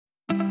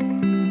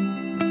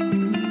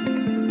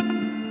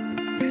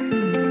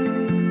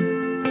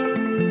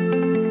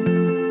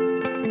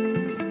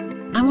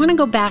want to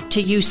go back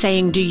to you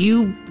saying,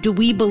 do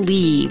we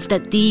believe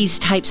that these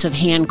types of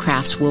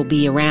handcrafts will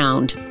be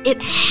around? It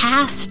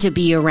has to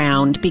be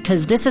around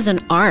because this is an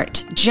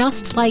art,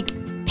 just like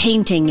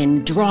painting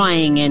and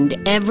drawing and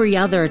every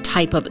other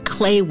type of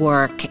clay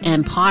work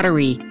and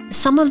pottery.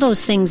 Some of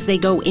those things, they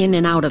go in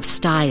and out of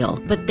style,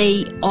 but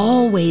they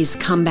always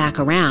come back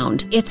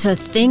around. It's a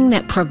thing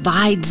that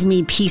provides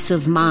me peace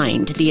of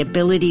mind, the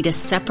ability to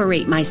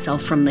separate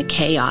myself from the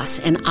chaos.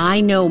 And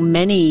I know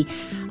many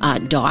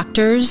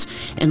doctors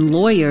and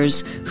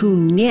lawyers who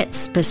knit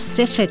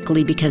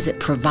specifically because it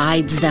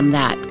provides them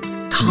that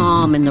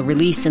calm and the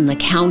release and the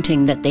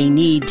counting that they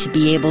need to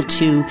be able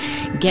to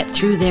get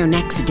through their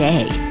next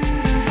day.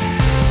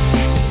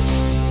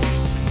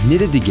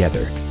 Knitted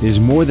Together is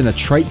more than a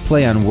trite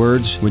play on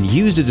words when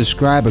used to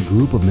describe a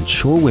group of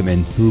mature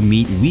women who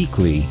meet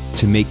weekly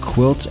to make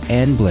quilts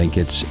and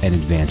blankets and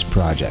advanced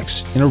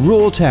projects. In a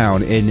rural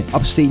town in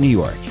upstate New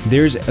York,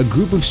 there's a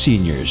group of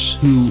seniors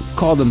who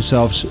call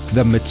themselves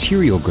the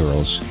Material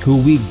Girls, who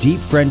weave deep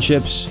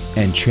friendships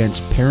and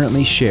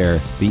transparently share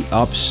the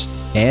ups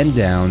and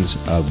downs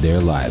of their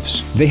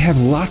lives. They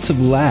have lots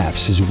of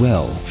laughs as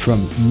well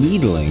from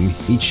needling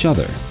each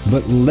other,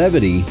 but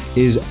levity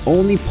is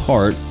only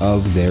part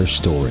of their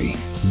story.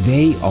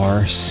 They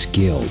are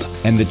skilled,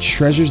 and the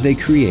treasures they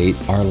create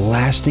are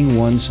lasting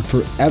ones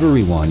for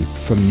everyone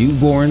from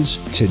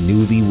newborns to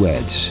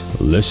newlyweds.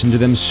 Listen to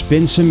them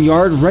spin some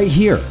yarn right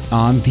here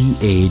on The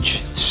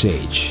Age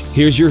Sage.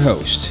 Here's your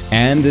host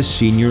and the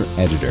senior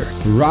editor,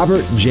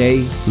 Robert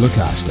J.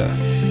 LaCosta.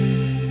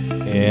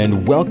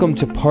 And welcome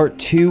to part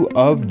 2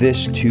 of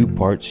this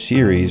 2-part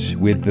series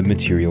with the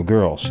Material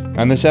Girls.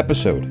 On this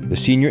episode, the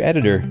senior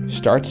editor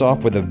starts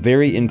off with a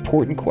very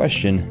important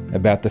question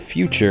about the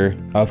future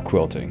of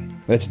quilting.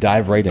 Let's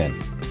dive right in.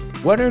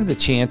 What are the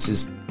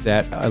chances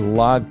that a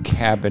log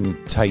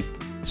cabin type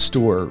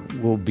store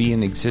will be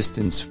in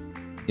existence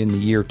in the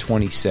year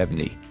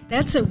 2070?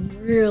 That's a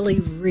really,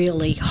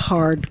 really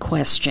hard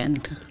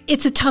question.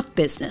 It's a tough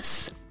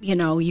business. You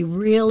know, you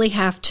really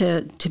have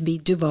to be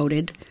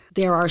devoted.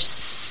 There are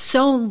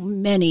so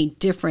many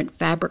different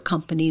fabric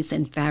companies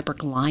and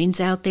fabric lines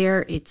out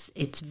there.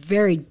 It's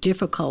very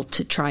difficult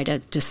to try to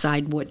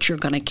decide what you're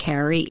going to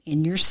carry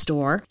in your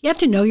store. You have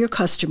to know your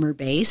customer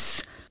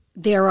base.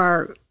 There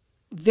are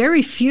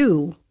very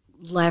few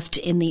left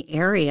in the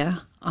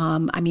area.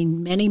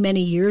 Many,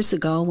 many years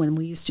ago when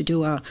we used to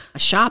do a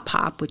shop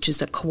hop, which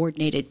is a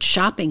coordinated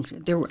shopping,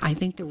 I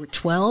think there were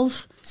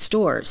 12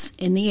 stores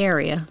in the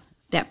area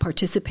that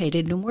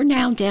participated, and we're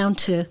now down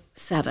to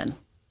 7.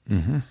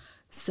 Mm-hmm.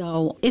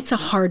 So it's a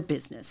hard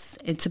business.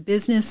 It's a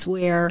business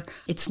where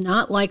it's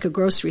not like a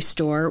grocery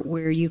store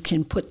where you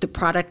can put the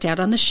product out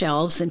on the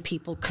shelves and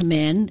people come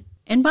in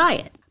and buy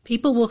it.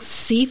 People will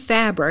see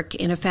fabric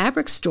in a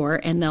fabric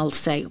store and they'll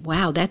say,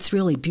 wow, that's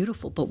really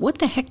beautiful, but what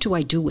the heck do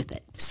I do with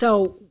it?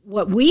 So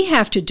what we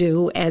have to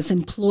do as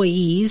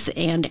employees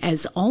and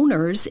as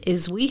owners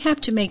is we have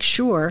to make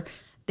sure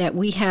that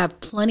we have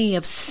plenty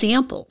of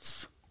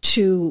samples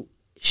to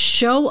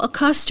show a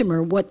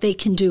customer what they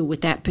can do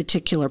with that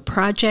particular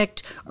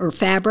project or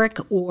fabric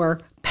or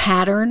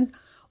pattern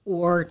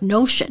or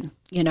notion.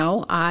 You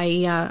know,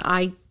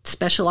 I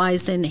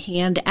specialize in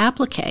hand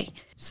applique,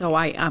 so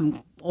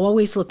I'm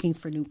always looking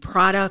for new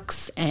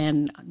products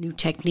and new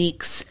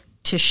techniques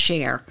to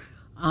share,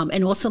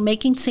 and also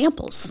making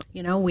samples.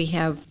 You know, we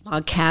have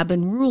log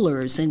cabin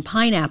rulers and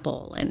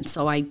pineapple, and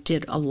so I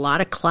did a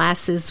lot of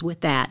classes with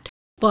that.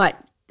 But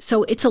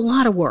so it's a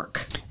lot of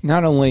work.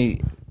 Not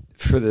only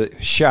for the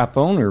shop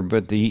owner,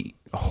 but the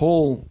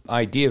whole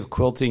idea of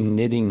quilting,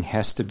 knitting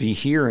has to be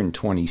here in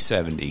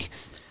 2070.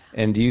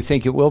 And do you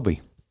think it will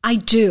be? I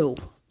do.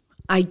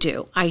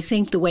 I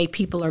think the way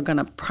people are going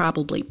to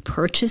probably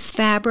purchase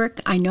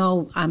fabric, I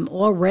know I'm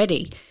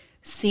already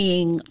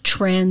seeing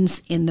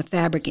trends in the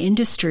fabric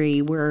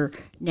industry where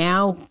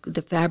now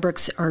the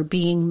fabrics are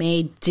being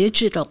made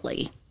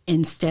digitally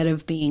instead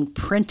of being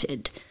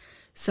printed.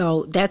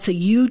 So that's a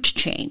huge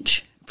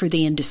change for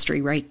the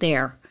industry right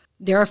there.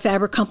 There are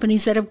fabric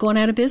companies that have gone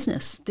out of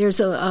business. There's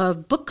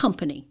a book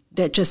company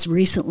that just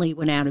recently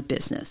went out of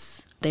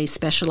business. They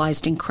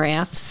specialized in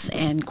crafts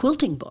and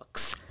quilting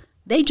books.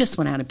 They just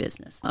went out of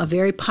business. A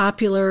very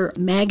popular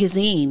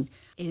magazine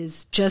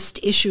is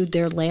just issued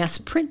their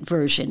last print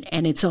version,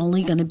 and it's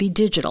only going to be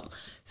digital.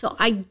 So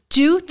I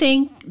do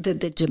think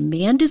that the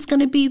demand is going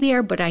to be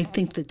there, but I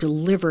think the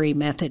delivery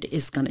method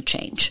is going to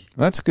change.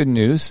 Well, that's good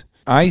news.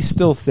 I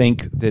still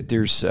think that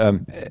there's,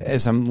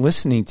 as I'm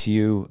listening to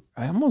you,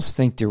 I almost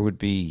think there would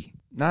be,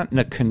 not in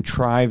a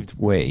contrived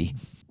way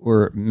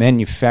or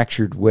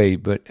manufactured way,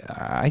 but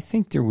I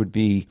think there would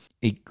be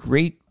a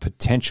great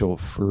potential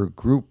for a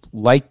group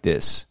like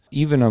this,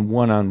 even a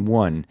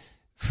one-on-one,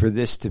 for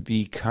this to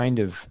be kind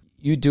of,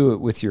 you do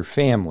it with your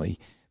family,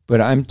 but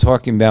I'm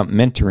talking about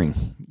mentoring.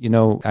 You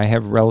know, I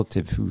have a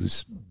relative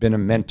who's been a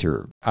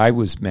mentor. I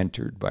was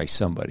mentored by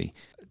somebody.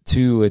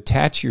 To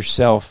attach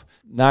yourself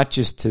not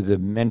just to the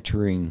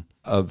mentoring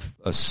of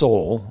a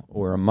soul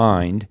or a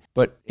mind,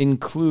 but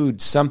include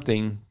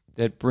something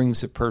that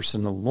brings a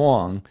person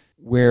along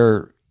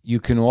where you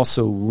can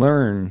also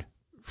learn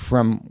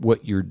from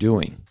what you're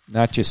doing.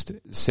 Not just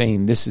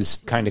saying this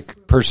is the kind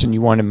of person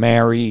you want to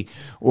marry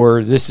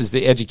or this is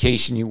the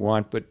education you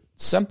want, but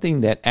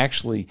something that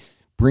actually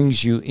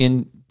brings you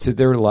into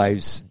their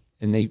lives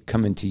and they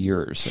come into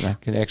yours. And I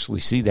can actually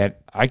see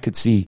that. I could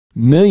see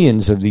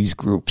millions of these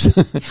groups.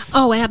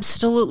 Oh,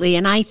 absolutely.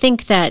 And I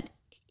think that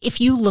if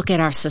you look at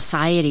our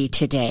society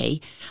today,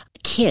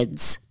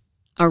 kids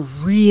are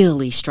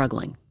really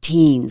struggling.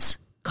 Teens,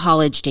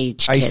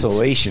 college-age kids.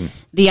 Isolation.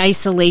 The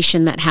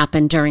isolation that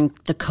happened during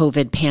the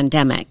COVID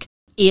pandemic.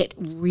 It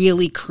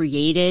really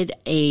created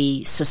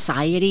a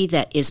society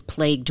that is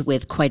plagued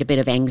with quite a bit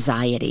of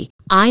anxiety.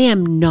 I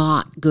am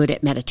not good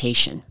at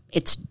meditation.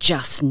 It's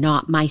just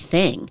not my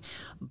thing.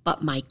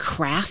 But my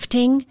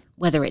crafting,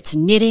 whether it's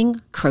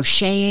knitting,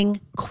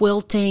 crocheting,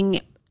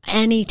 quilting,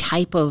 any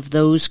type of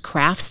those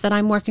crafts that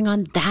I'm working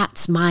on,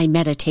 that's my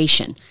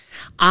meditation.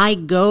 I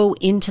go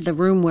into the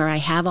room where I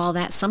have all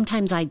that.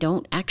 Sometimes I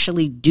don't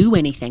actually do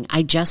anything.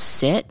 I just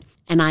sit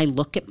and I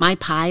look at my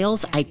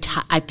piles. I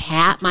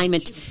pat my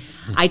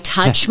I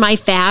touch my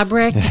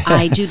fabric.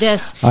 I do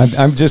this.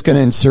 I'm just going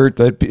to insert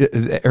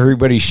that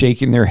everybody's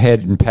shaking their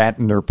head and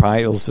patting their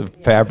piles of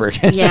fabric.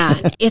 Yeah,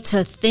 it's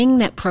a thing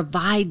that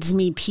provides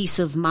me peace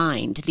of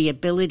mind, the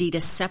ability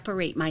to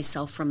separate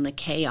myself from the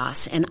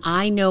chaos. And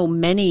I know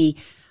many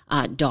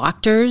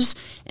doctors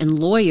and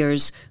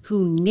lawyers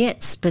who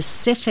knit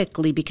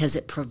specifically because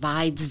it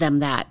provides them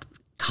that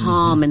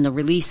calm and the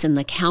release and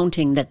the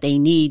counting that they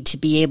need to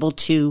be able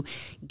to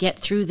get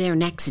through their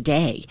next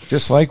day.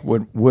 Just like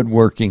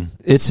woodworking,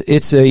 it's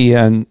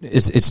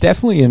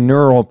definitely a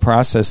neural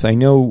process. I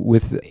know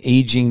with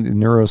aging, the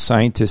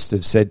neuroscientists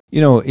have said,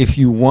 if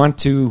you want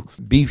to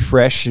be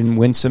fresh and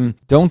winsome,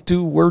 don't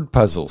do word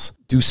puzzles.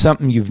 Do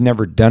something you've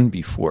never done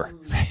before.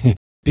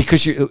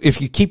 Because if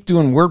you keep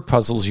doing word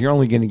puzzles, you're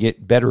only going to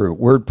get better at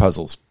word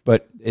puzzles.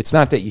 But it's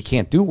not that you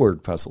can't do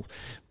word puzzles.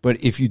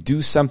 But if you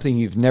do something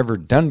you've never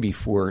done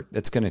before,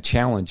 that's going to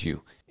challenge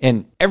you.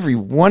 And every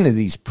one of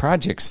these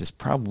projects is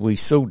probably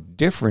so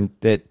different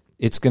that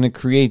it's going to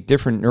create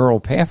different neural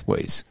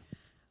pathways.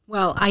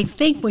 Well, I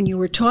think when you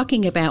were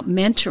talking about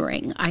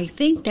mentoring, I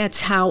think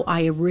that's how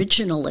I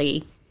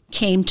originally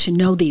came to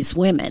know these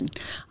women.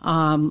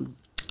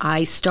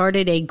 I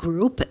started a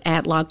group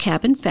at Log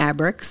Cabin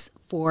Fabrics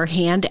for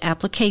hand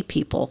applique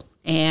people,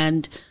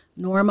 and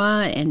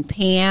Norma and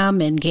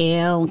Pam and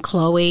Gail and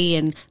Chloe,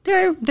 and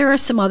there are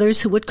some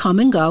others who would come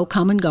and go,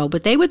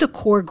 but they were the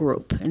core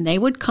group, and they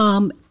would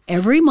come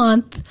every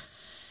month.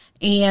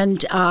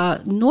 And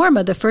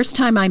Norma, the first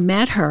time I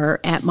met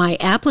her at my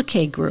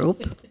applique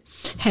group,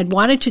 had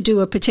wanted to do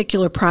a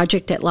particular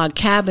project at Log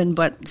Cabin,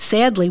 but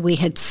sadly we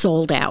had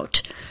sold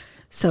out.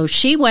 So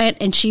she went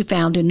and she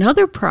found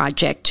another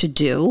project to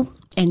do,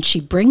 and she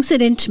brings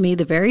it into me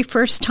the very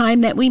first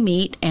time that we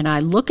meet, and I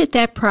look at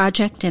that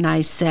project and I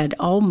said,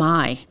 oh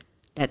my,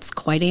 that's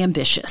quite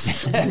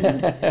ambitious.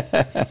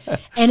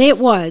 And it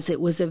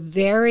was a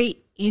very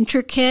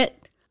intricate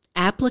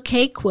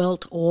applique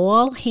quilt,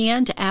 all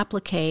hand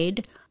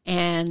appliqued.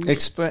 And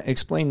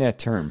explain that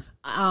term.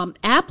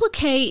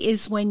 Applique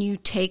is when you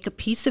take a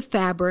piece of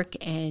fabric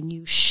and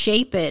you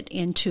shape it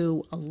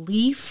into a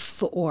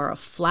leaf or a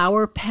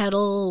flower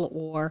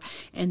petal,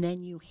 and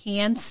then you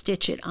hand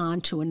stitch it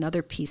onto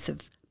another piece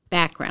of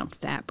background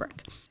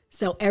fabric.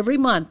 So every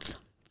month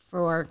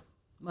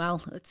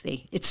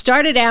it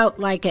started out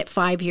like at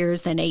 5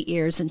 years, then 8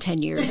 years, and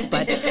 10 years.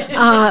 But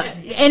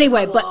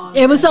anyway, but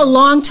it was a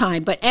long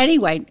time. But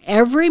anyway,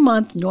 every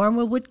month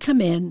Norma would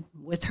come in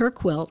with her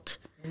quilt.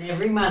 And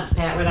every month,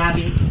 Pat would ask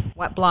me,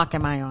 what block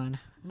am I on?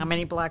 How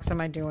many blocks am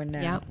I doing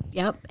now?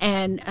 Yep.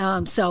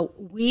 And so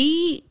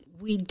we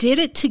did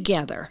it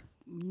together.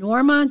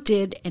 Norma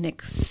did an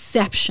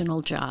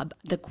exceptional job.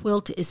 The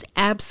quilt is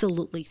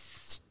absolutely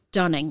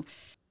stunning.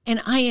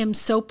 And I am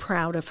so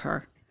proud of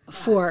her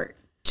for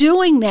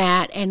doing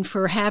that and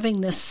for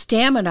having the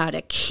stamina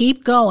to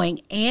keep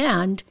going.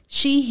 And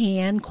she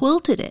hand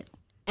quilted it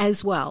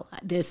as well,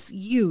 this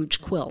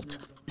huge quilt.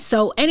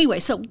 So anyway,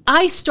 so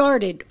I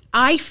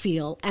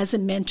feel, as a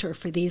mentor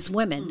for these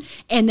women.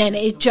 And then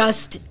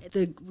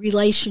the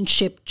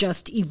relationship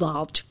just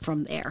evolved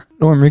from there.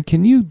 Norma,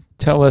 can you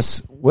tell us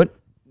what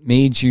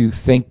made you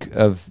think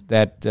of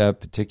that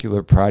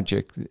particular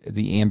project,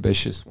 the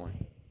ambitious one?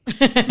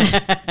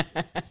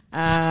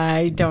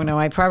 I don't know.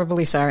 I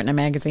probably saw it in a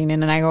magazine,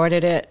 and then I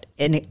ordered it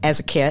as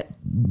a kit,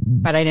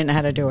 but I didn't know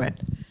how to do it.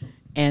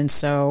 And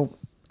so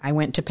I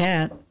went to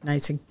Pat, and I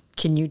said,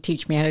 can you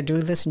teach me how to do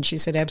this? And she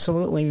said,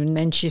 absolutely. And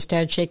then she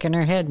started shaking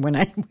her head when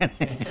I went.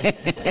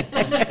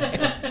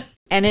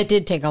 And it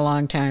did take a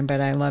long time,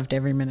 but I loved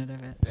every minute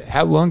of it.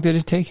 How long did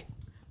it take?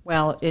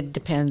 Well, it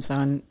depends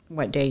on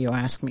what day you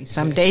ask me.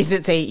 Some days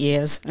it's 8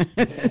 years.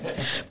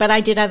 But I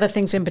did other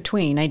things in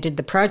between. I did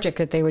the project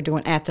that they were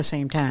doing at the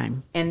same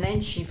time. And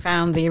then she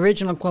found the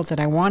original quilt that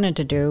I wanted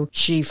to do,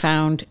 she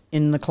found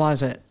in the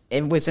closet.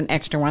 It was an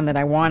extra one that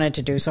I wanted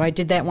to do, so I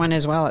did that one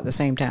as well at the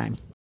same time.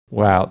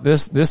 Wow,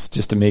 this is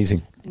just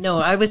amazing. No,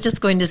 I was just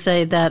going to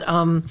say that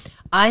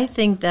I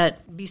think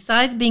that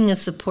besides being a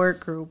support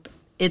group,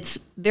 it's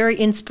very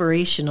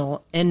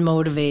inspirational and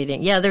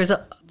motivating. Yeah, there's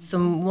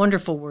some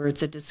wonderful words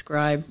that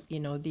describe,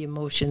 the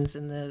emotions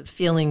and the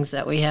feelings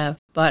that we have.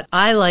 But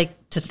I like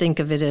to think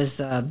of it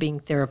as being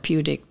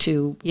therapeutic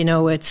too.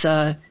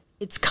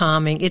 It's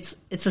calming. It's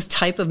a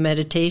type of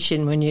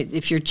meditation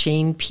if you're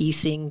chain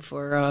piecing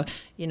for, a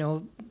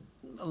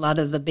lot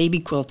of the baby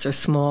quilts are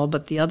small,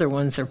 but the other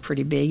ones are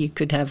pretty big. You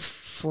could have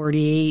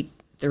 48,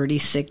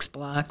 36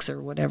 blocks or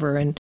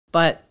whatever.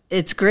 But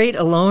it's great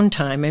alone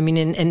time. I mean,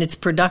 and it's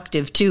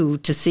productive too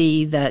to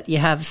see that you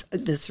have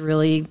this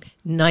really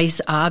nice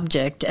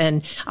object.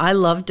 And I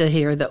love to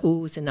hear the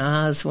oohs and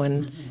ahs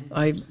when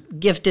I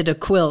gifted a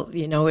quilt.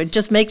 It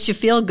just makes you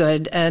feel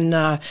good. And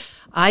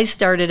I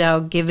started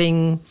out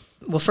giving.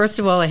 Well, first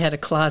of all, I had a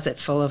closet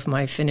full of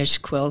my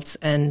finished quilts,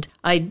 and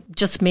I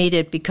just made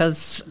it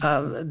because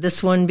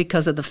this one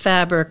because of the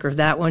fabric or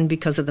that one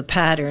because of the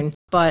pattern.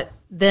 But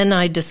then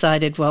I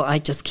decided, well, I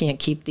just can't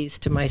keep these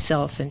to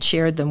myself, and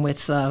shared them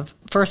with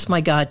first my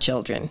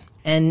godchildren.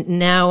 And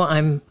now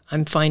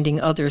I'm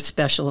finding other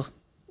special,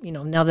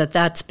 now that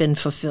that's been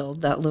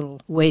fulfilled, that little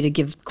way to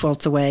give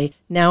quilts away,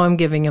 now I'm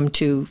giving them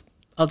to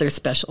other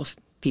special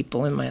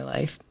people in my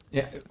life.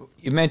 Yeah,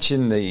 you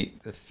mentioned the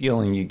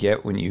feeling you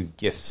get when you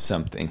gift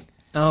something.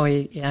 Oh,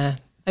 yeah.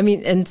 I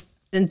mean,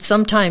 and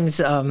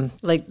sometimes,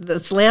 like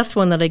this last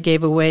one that I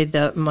gave away,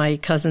 that my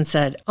cousin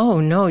said,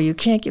 "Oh no, you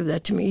can't give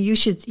that to me. You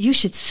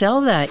should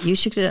sell that. You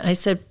should." I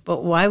said,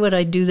 "But why would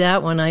I do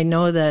that when I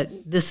know that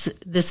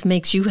this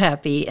makes you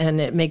happy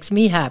and it makes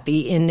me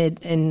happy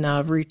in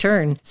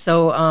return?"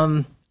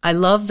 So, I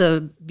love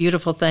the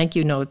beautiful thank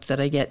you notes that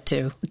I get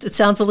too. It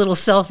sounds a little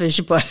selfish,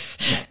 but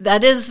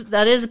that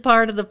is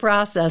part of the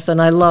process,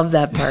 and I love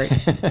that part.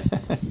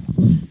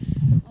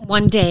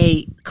 One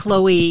day,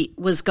 Chloe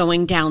was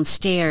going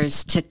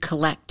downstairs to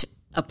collect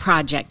a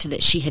project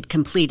that she had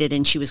completed,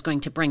 and she was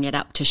going to bring it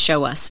up to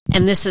show us.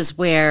 And this is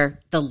where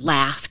the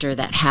laughter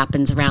that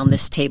happens around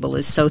this table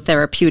is so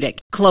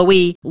therapeutic.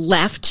 Chloe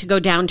left to go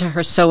down to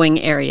her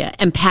sewing area,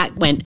 and Pat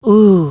went,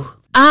 "Ooh.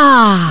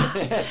 Ah."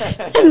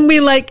 And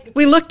we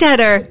looked at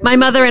her, my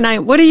mother and I,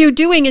 "What are you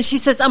doing?" And she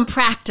says, "I'm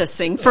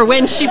practicing for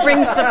when she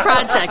brings the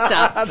project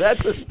up."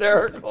 That's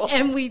hysterical.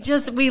 And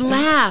we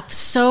laugh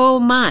so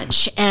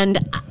much.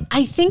 And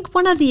I think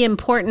one of the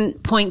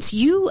important points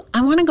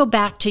I want to go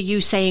back to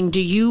you saying,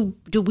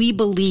 do we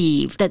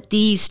believe that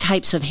these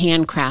types of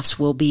handcrafts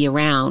will be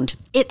around?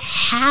 It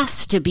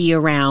has to be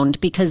around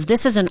because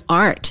this is an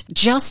art,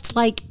 just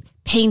like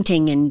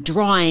painting and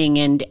drawing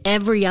and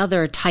every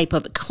other type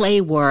of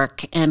clay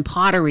work and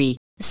pottery.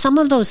 Some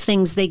of those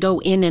things, they go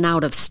in and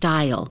out of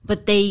style,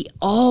 but they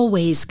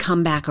always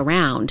come back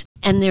around.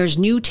 And there's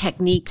new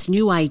techniques,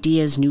 new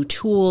ideas, new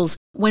tools.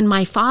 When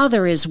my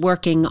father is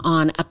working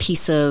on a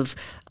piece of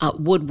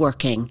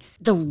woodworking,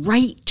 the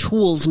right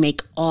tools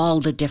make all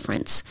the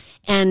difference.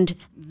 And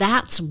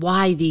that's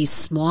why these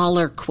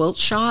smaller quilt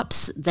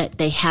shops, that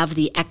they have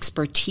the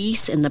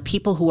expertise and the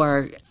people who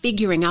are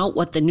figuring out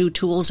what the new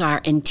tools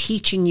are and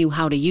teaching you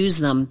how to use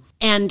them.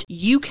 And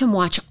you can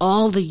watch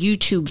all the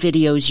YouTube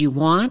videos you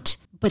want,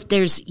 but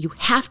you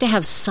have to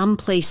have some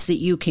place that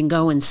you can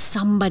go and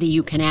somebody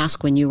you can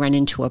ask when you run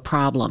into a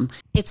problem.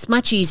 It's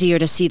much easier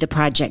to see the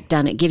project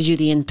done. It gives you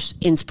the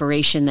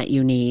inspiration that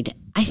you need.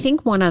 I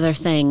think one other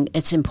thing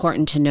it's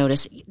important to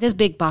notice, there's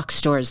big box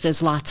stores,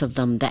 there's lots of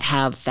them that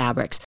have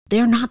fabrics.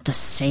 They're not the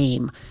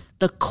same.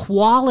 The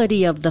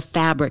quality of the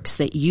fabrics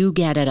that you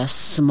get at a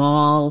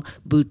small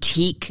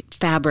boutique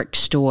fabric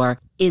store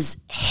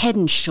is head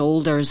and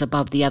shoulders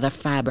above the other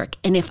fabric.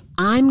 And if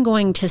I'm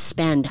going to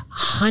spend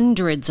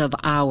hundreds of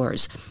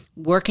hours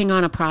working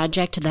on a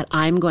project that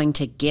I'm going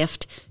to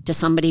gift to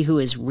somebody who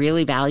is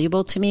really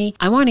valuable to me,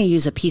 I want to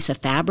use a piece of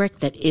fabric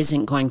that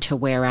isn't going to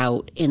wear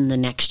out in the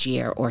next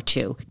year or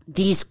two.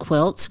 These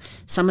quilts,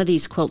 some of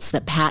these quilts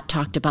that Pat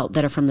talked about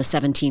that are from the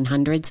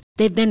 1700s,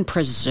 they've been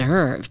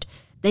preserved.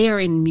 They are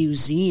in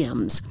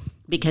museums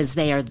because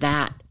they are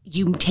that.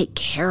 You take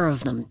care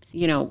of them.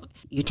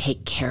 You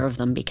take care of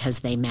them because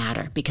they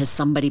matter, because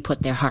somebody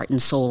put their heart and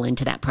soul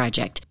into that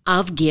project.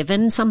 I've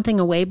given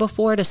something away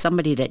before to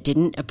somebody that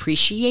didn't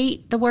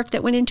appreciate the work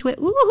that went into it.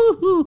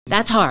 Ooh,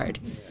 that's hard.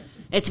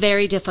 It's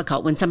very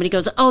difficult when somebody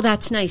goes, "Oh,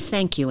 that's nice,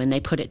 thank you," and they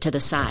put it to the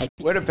side.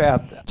 What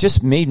about,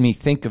 just made me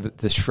think of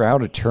the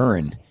Shroud of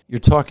Turin. You're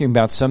talking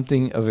about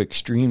something of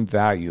extreme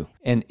value.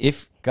 And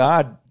if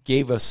God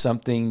gave us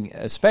something,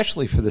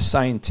 especially for the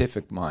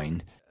scientific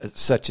mind,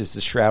 such as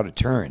the Shroud of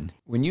Turin,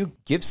 when you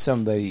give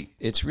somebody,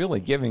 it's really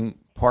giving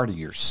part of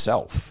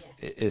yourself,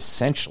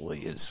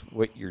 essentially, is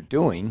what you're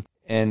doing.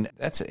 And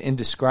that's an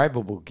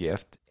indescribable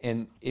gift.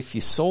 And if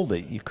you sold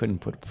it, you couldn't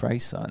put a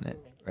price on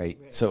it, right?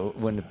 So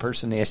when the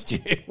person asked you,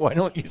 "Why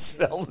don't you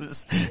sell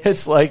this?"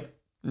 It's like,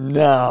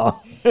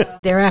 no.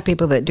 There are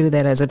people that do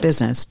that as a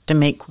business to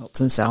make quilts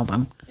and sell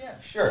them. Yeah,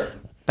 sure.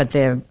 But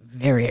they're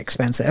very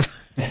expensive.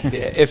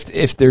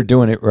 if they're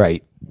doing it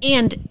right.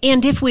 And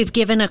if we've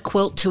given a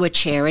quilt to a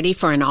charity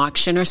for an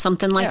auction or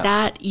something like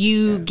that,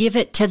 you give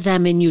it to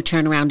them and you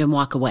turn around and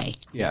walk away.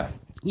 Yeah.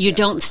 You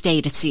don't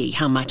stay to see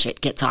how much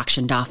it gets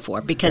auctioned off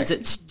for because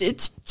it's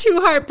too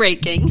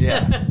heartbreaking.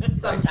 Yeah.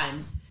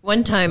 Sometimes.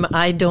 One time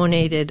I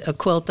donated a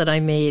quilt that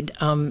I made,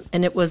 and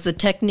it was the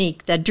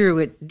technique that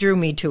drew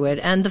me to it,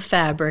 and the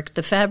fabric.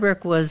 The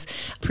fabric was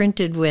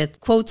printed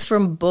with quotes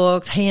from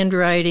books,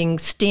 handwriting,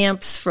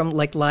 stamps from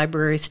like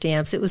library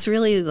stamps. It was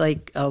really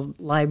like a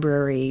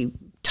library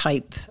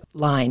type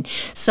line.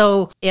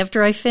 So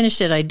after I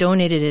finished it, I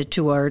donated it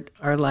to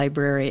our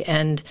library,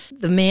 and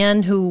the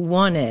man who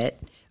won it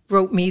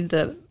wrote me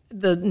the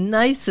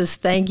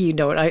nicest thank you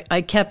note.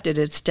 I kept it.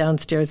 It's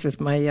downstairs with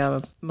my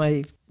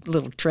my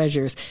little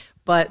treasures.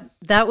 But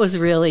that was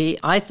really,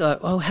 I thought,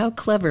 oh, how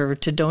clever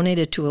to donate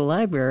it to a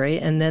library.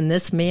 And then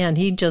this man,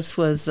 he just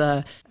was,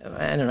 I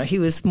don't know, he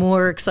was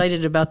more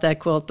excited about that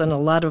quilt than a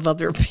lot of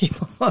other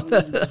people.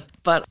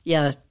 But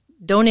yeah,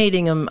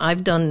 donating them,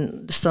 I've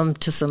done some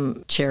to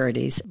some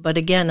charities. But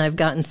again, I've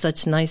gotten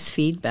such nice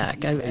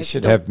feedback. They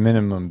should have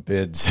minimum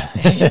bids.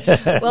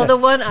 Well, the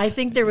one, I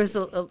think there was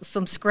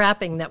some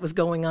scrapping that was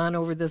going on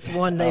over this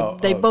one.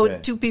 They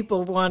both, two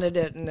people wanted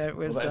it, and it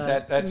was...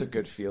 Well, that's a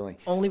good feeling.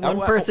 Only one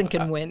person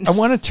can win. I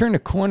want to turn a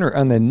corner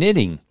on the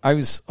knitting. I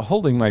was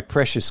holding my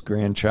precious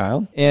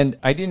grandchild, and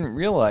I didn't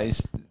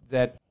realize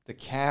that the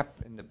cap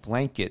and the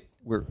blanket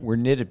were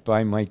knitted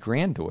by my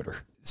granddaughter,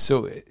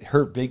 so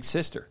her big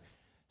sister.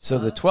 So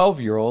the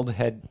 12-year-old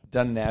had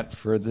done that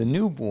for the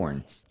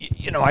newborn.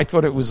 You know, I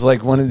thought it was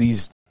like one of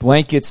these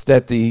blankets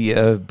that the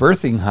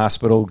birthing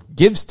hospital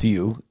gives to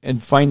you,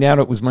 and find out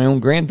it was my own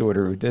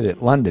granddaughter who did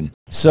it, London.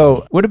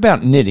 So what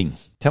about knitting?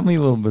 Tell me a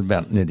little bit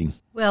about knitting.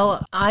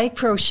 Well, I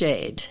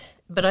crocheted,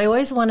 but I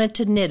always wanted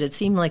to knit. It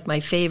seemed like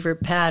my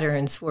favorite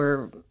patterns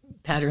were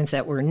patterns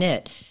that were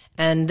knit.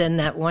 And then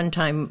that one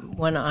time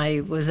when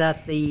I was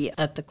at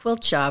the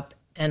quilt shop,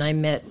 and I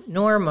met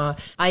Norma.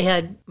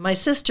 My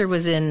sister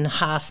was in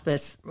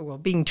hospice, well,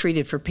 being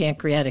treated for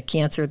pancreatic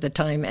cancer at the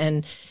time,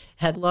 and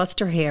had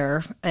lost her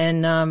hair.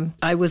 And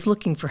I was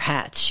looking for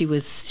hats. She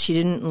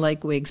didn't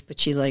like wigs, but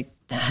she liked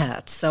the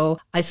hats. So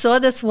I saw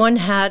this one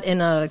hat in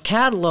a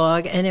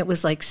catalog, and it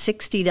was like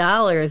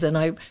 $60.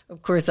 And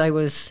of course, I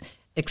was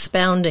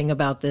expounding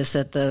about this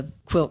at the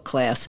quilt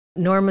class.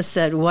 Norma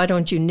said, "Why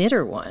don't you knit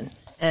her one?"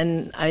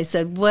 And I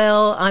said,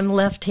 well, I'm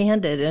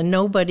left-handed, and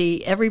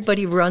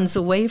everybody runs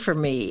away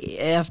from me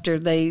after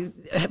they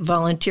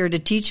volunteer to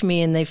teach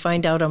me, and they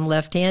find out I'm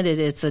left-handed.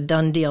 It's a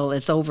done deal.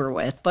 It's over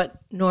with. But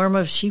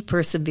Norma, she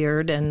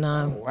persevered, and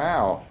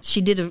wow,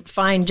 she did a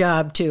fine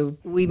job, too.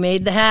 We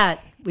made the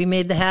hat,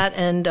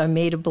 and I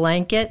made a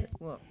blanket.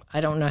 Well,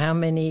 I don't know how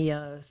many,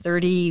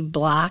 30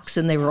 blocks,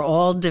 and they were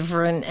all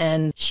different,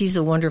 and she's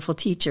a wonderful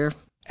teacher.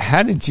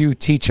 How did you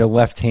teach a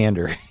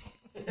left-hander?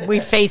 We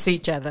face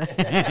each other.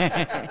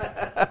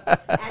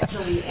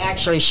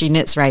 Actually, she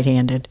knits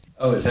right-handed.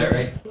 Oh, is that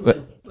right?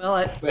 Well,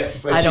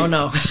 I don't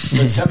know.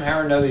 But somehow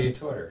or another you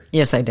taught her.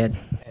 Yes, I did.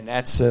 And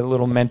that's a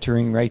little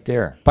mentoring right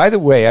there. By the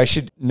way, I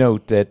should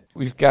note that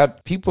we've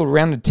got people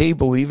around the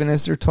table, even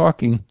as they're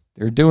talking,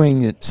 they're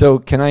doing it. So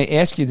can I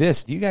ask you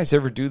this? Do you guys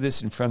ever do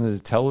this in front of the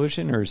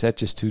television, or is that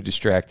just too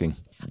distracting?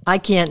 I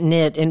can't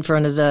knit in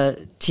front of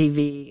the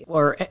TV,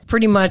 or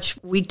pretty much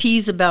we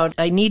tease about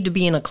I need to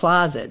be in a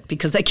closet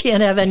because I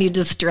can't have any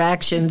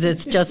distractions.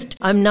 It's just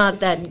I'm not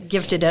that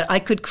gifted at. I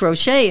could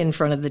crochet in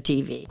front of the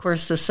TV. Of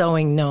course, the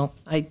sewing, no.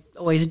 I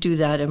always do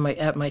that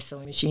at my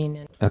sewing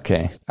machine.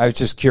 Okay. I was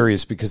just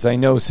curious because I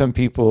know some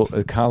people,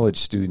 college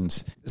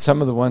students,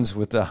 some of the ones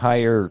with the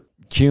higher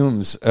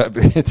cumes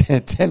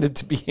tended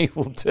to be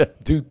able to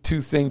do two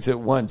things at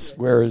once,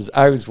 whereas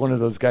I was one of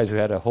those guys who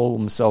had to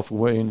hold himself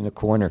away in the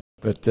corner.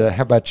 But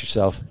how about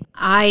yourself?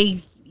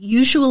 I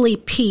usually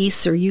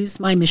piece or use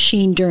my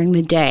machine during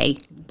the day,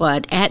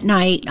 but at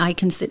night I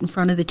can sit in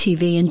front of the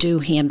TV and do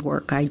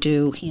handwork. I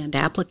do hand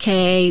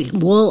applique,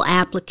 wool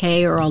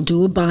applique, or I'll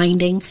do a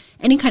binding,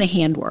 any kind of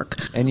handwork.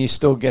 And you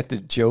still get the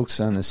jokes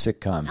on the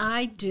sitcom.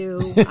 I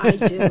do.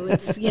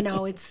 It's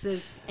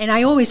and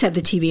I always have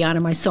the TV on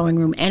in my sewing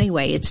room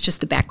anyway. It's just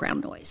the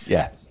background noise.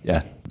 Yeah.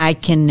 I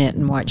can knit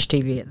and watch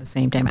TV at the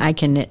same time. I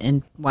can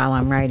knit while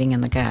I'm riding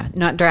in the car.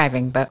 Not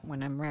driving, but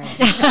when I'm riding.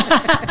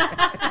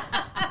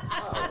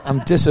 I'm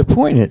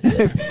disappointed.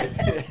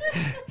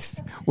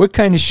 What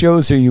kind of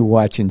shows are you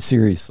watching,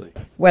 seriously?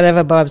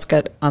 Whatever Bob's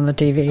got on the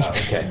TV. Oh,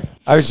 okay.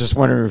 I was just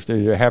wondering if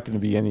there happened to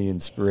be any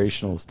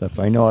inspirational stuff.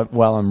 I know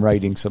while I'm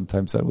writing,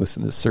 sometimes I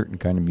listen to certain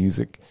kind of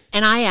music.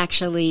 And I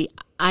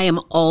am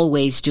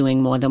always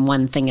doing more than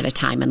one thing at a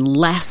time,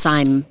 unless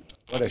I'm...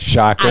 What a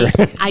shocker.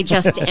 I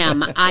just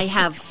am.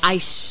 I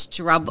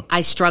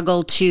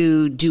struggle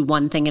to do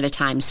one thing at a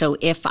time. So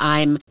if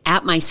I'm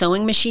at my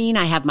sewing machine,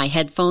 I have my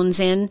headphones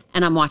in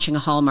and I'm watching a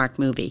Hallmark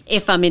movie.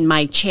 If I'm in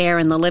my chair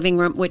in the living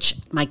room, which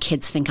my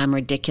kids think I'm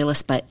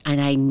ridiculous, and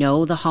I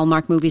know the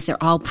Hallmark movies,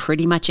 they're all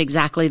pretty much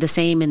exactly the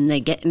same, and they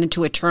get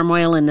into a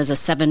turmoil and there's a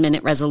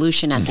 7-minute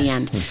resolution at the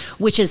end,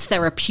 which is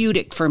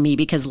therapeutic for me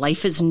because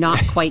life is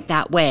not quite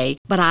that way.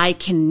 But I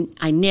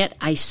knit,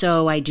 I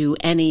sew, I do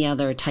any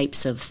other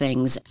types of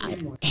things.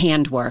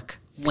 Handwork.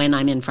 when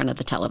I'm in front of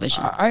the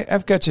television.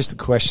 I've got just a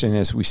question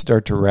as we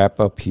start to wrap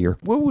up here.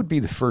 What would be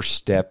the first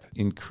step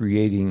in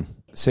creating,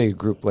 say, a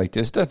group like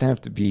this? It doesn't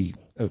have to be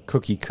a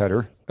cookie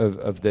cutter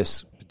of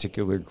this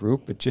particular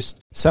group, but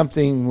just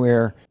something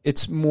where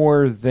it's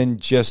more than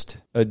just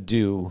a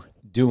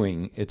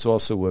doing. It's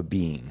also a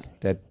being.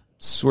 That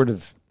sort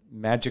of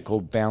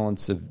magical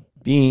balance of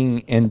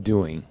being and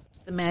doing.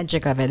 It's the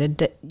magic of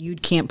it. You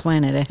can't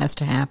plan it. It has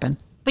to happen.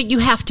 But you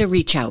have to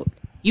reach out.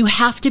 You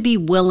have to be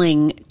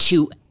willing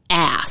to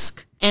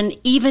ask. And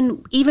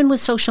even with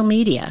social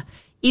media,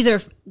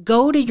 either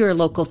go to your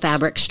local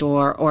fabric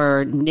store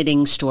or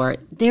knitting store.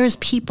 There's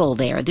people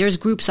there. There's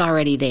groups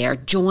already there.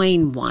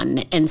 Join one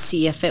and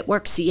see if it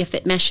works, see if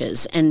it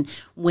meshes. And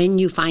when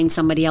you find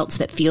somebody else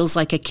that feels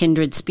like a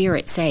kindred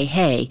spirit, say,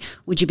 hey,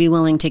 would you be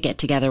willing to get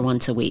together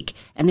once a week?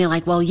 And they're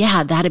like, well,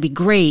 yeah, that'd be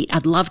great.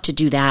 I'd love to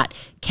do that.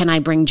 Can I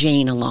bring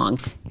Jane along?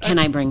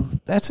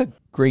 That's a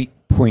great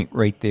point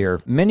right there.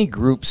 Many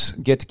groups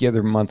get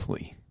together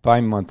monthly,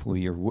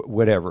 bi-monthly, or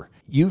whatever.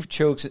 You've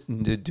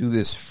chosen to do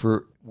this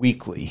for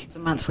weekly. It's a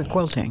month for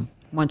quilting,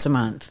 once a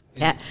month.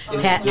 At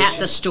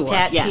the store,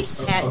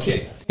 yes.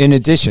 Okay. In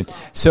addition,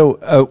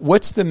 so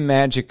what's the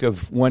magic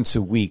of once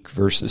a week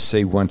versus,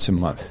 say, once a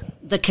month?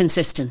 The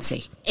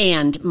consistency.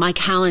 And my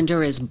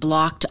calendar is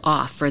blocked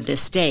off for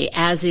this day,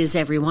 as is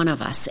every one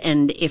of us.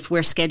 And if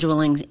we're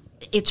scheduling,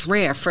 it's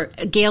rare. For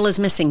Gail is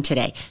missing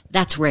today.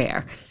 That's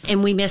rare.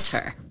 And we miss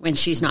her when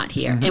she's not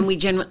here. Mm-hmm. And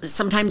we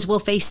sometimes we'll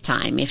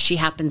FaceTime. If she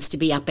happens to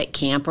be up at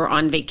camp or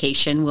on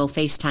vacation, we'll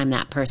FaceTime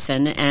that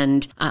person.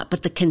 And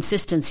but the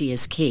consistency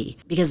is key,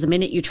 because the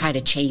minute you try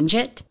to change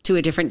it to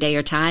a different day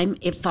or time,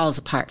 it falls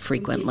apart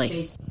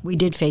frequently. We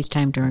did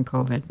FaceTime during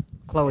COVID.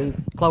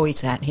 Chloe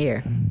sat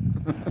here.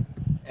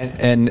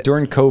 And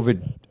during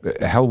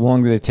COVID, how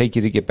long did it take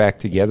you to get back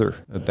together?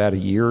 About a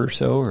year or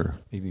so, or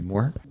maybe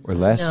more or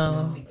less?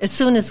 No, as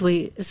soon as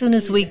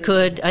we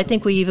could. I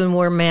think we even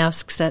wore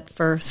masks at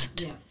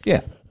first.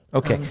 Yeah.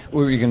 Okay.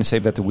 What were you going to say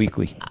about the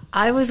weekly?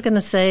 I was going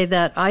to say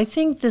that I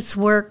think this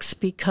works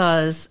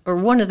because, or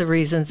one of the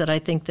reasons that I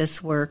think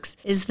this works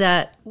is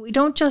that we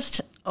don't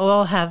just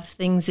all have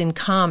things in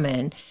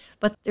common,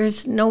 but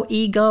there's no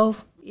ego.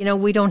 You know,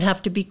 we don't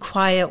have to be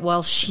quiet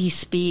while she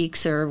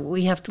speaks, or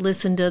we have to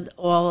listen to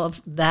all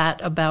of that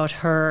about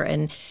her.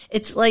 And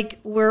it's like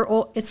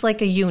it's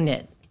like a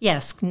unit.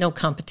 Yes, no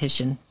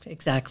competition,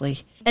 exactly.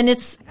 And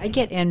I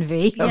get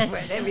envy of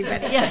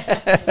everybody.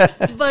 Yeah,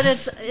 but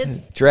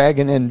it's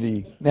dragon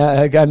envy. Now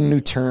I got a new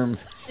term.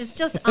 It's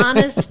just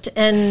honest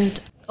and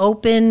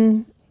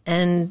open,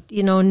 and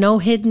no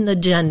hidden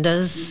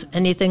agendas,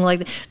 anything like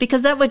that,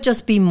 because that would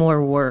just be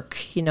more work,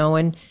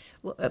 and.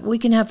 We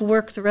can have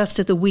work the rest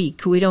of the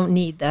week. We don't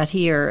need that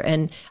here.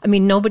 And I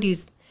mean,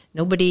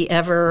 nobody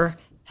ever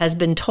has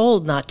been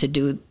told not to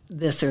do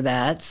this or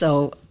that.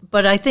 So,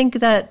 but I think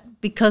that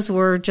because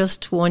we're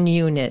just one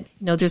unit,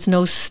 there's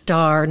no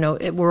star.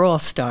 We're all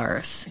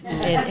stars.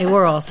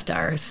 We're all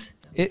stars.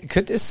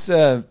 Could this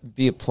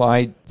be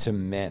applied to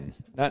men?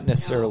 Not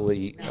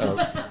necessarily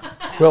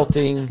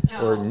quilting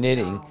or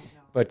knitting.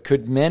 But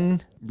could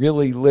men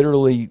really,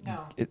 literally?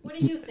 No. What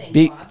do you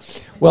think?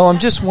 Well, I'm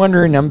just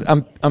wondering.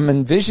 I'm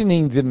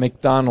envisioning the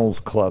McDonald's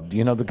club.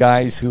 The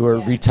guys who are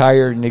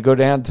retired and they go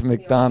down to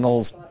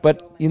McDonald's.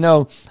 But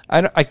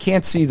I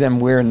can't see them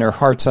wearing their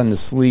hearts on the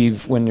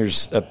sleeve when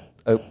there's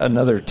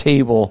another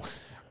table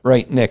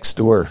right next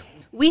door.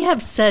 We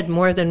have said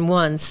more than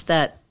once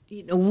that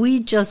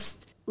we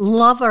just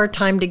love our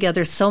time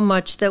together so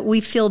much that we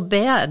feel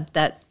bad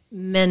that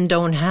men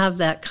don't have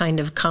that kind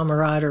of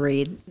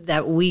camaraderie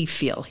that we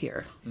feel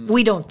here.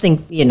 We don't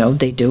think,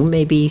 they do.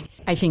 Maybe.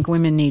 I think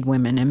women need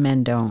women and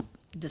men don't.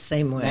 The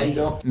same way.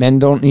 Men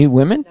don't need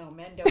women? No,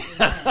 men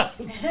don't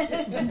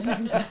need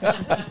women.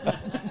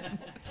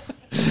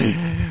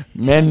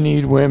 Men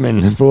need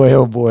women. Boy,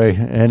 oh boy.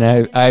 And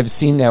I've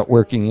seen that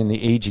working in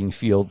the aging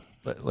field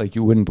like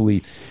you wouldn't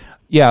believe.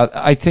 Yeah,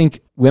 I think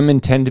women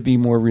tend to be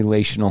more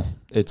relational.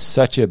 It's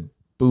such a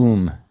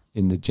boom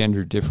in the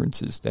gender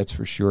differences, that's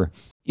for sure.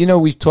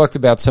 We've talked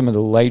about some of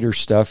the lighter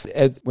stuff.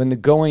 When the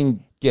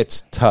going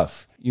gets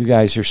tough, you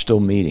guys are still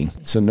meeting.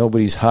 So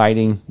nobody's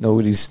hiding.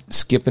 Nobody's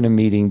skipping a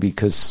meeting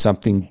because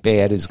something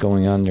bad is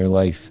going on in their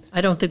life.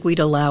 I don't think we'd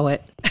allow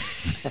it.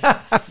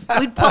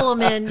 We'd pull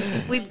them in.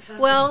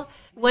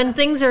 When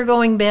things are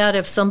going bad,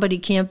 if somebody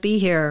can't be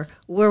here,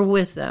 we're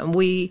with them.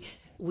 We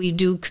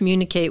do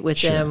communicate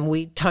with them.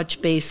 We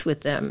touch base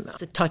with them.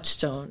 It's a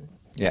touchstone.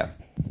 Yeah.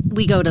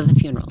 We go to the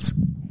funerals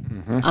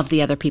of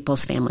the other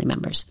people's family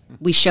members.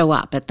 We show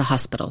up at the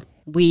hospital.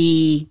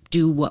 We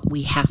do what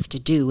we have to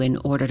do in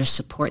order to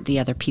support the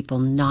other people,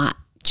 not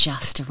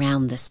just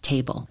around this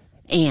table.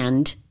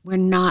 And we're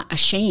not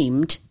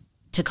ashamed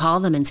to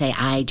call them and say,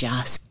 I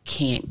just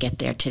can't get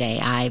there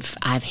today.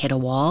 I've hit a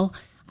wall.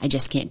 I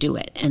just can't do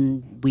it.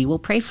 And we will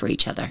pray for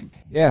each other.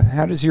 Yeah.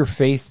 How does your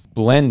faith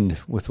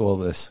blend with all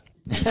this?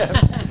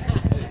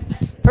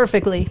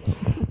 Perfectly.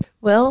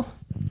 Well,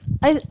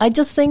 I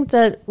just think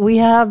that we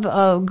have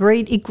a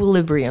great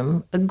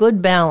equilibrium, a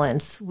good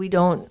balance. We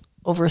don't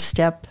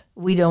overstep.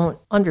 We don't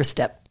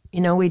understep.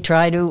 We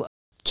try to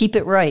keep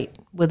it right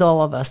with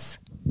all of us.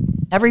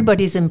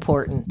 Everybody's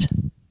important,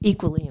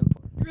 equally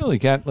important. Really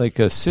got like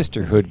a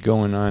sisterhood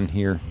going on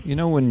here.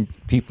 When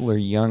people are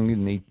young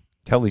and they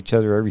tell each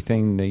other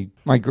everything.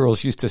 My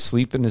girls used to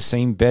sleep in the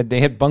same bed.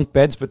 They had bunk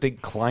beds, but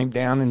they'd climb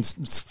down and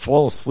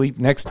fall asleep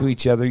next to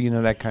each other,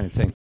 that kind of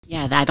thing.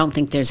 Yeah, I don't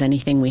think there's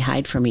anything we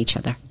hide from each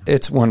other.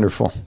 It's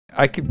wonderful.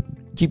 I could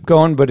keep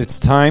going, but it's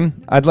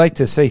time. I'd like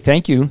to say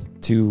thank you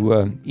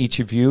to each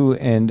of you.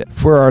 And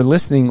for our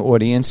listening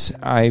audience,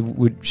 I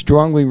would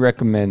strongly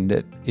recommend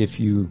that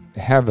if you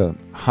have a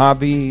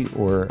hobby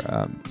or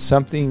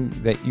something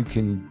that you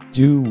can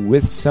do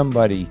with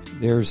somebody,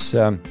 there's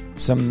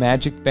some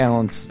magic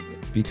balance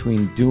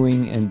between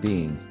doing and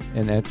being.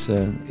 And it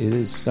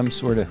is some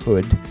sort of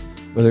hood,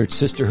 whether it's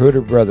sisterhood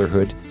or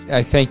brotherhood.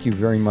 I thank you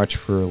very much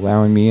for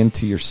allowing me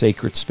into your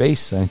sacred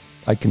space.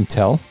 I can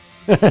tell.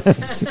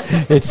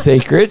 It's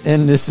sacred,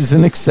 and this is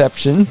an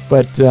exception,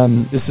 but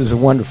this is a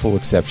wonderful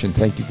exception.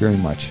 Thank you very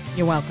much.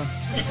 You're welcome.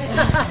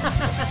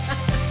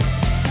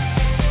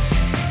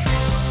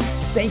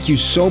 Thank you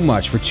so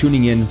much for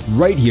tuning in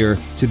right here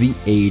to the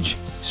Age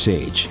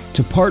Sage,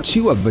 to part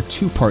 2 of a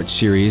 2-part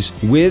series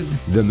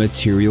with the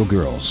Material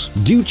Girls.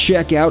 Do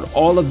check out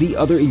all of the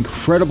other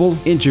incredible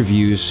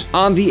interviews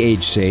on the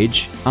Age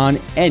Sage on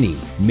any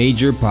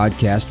major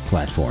podcast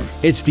platform.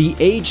 It's the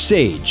Age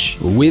Sage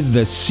with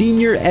the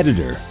senior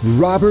editor,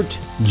 Robert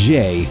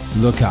J.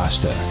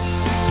 LaCosta.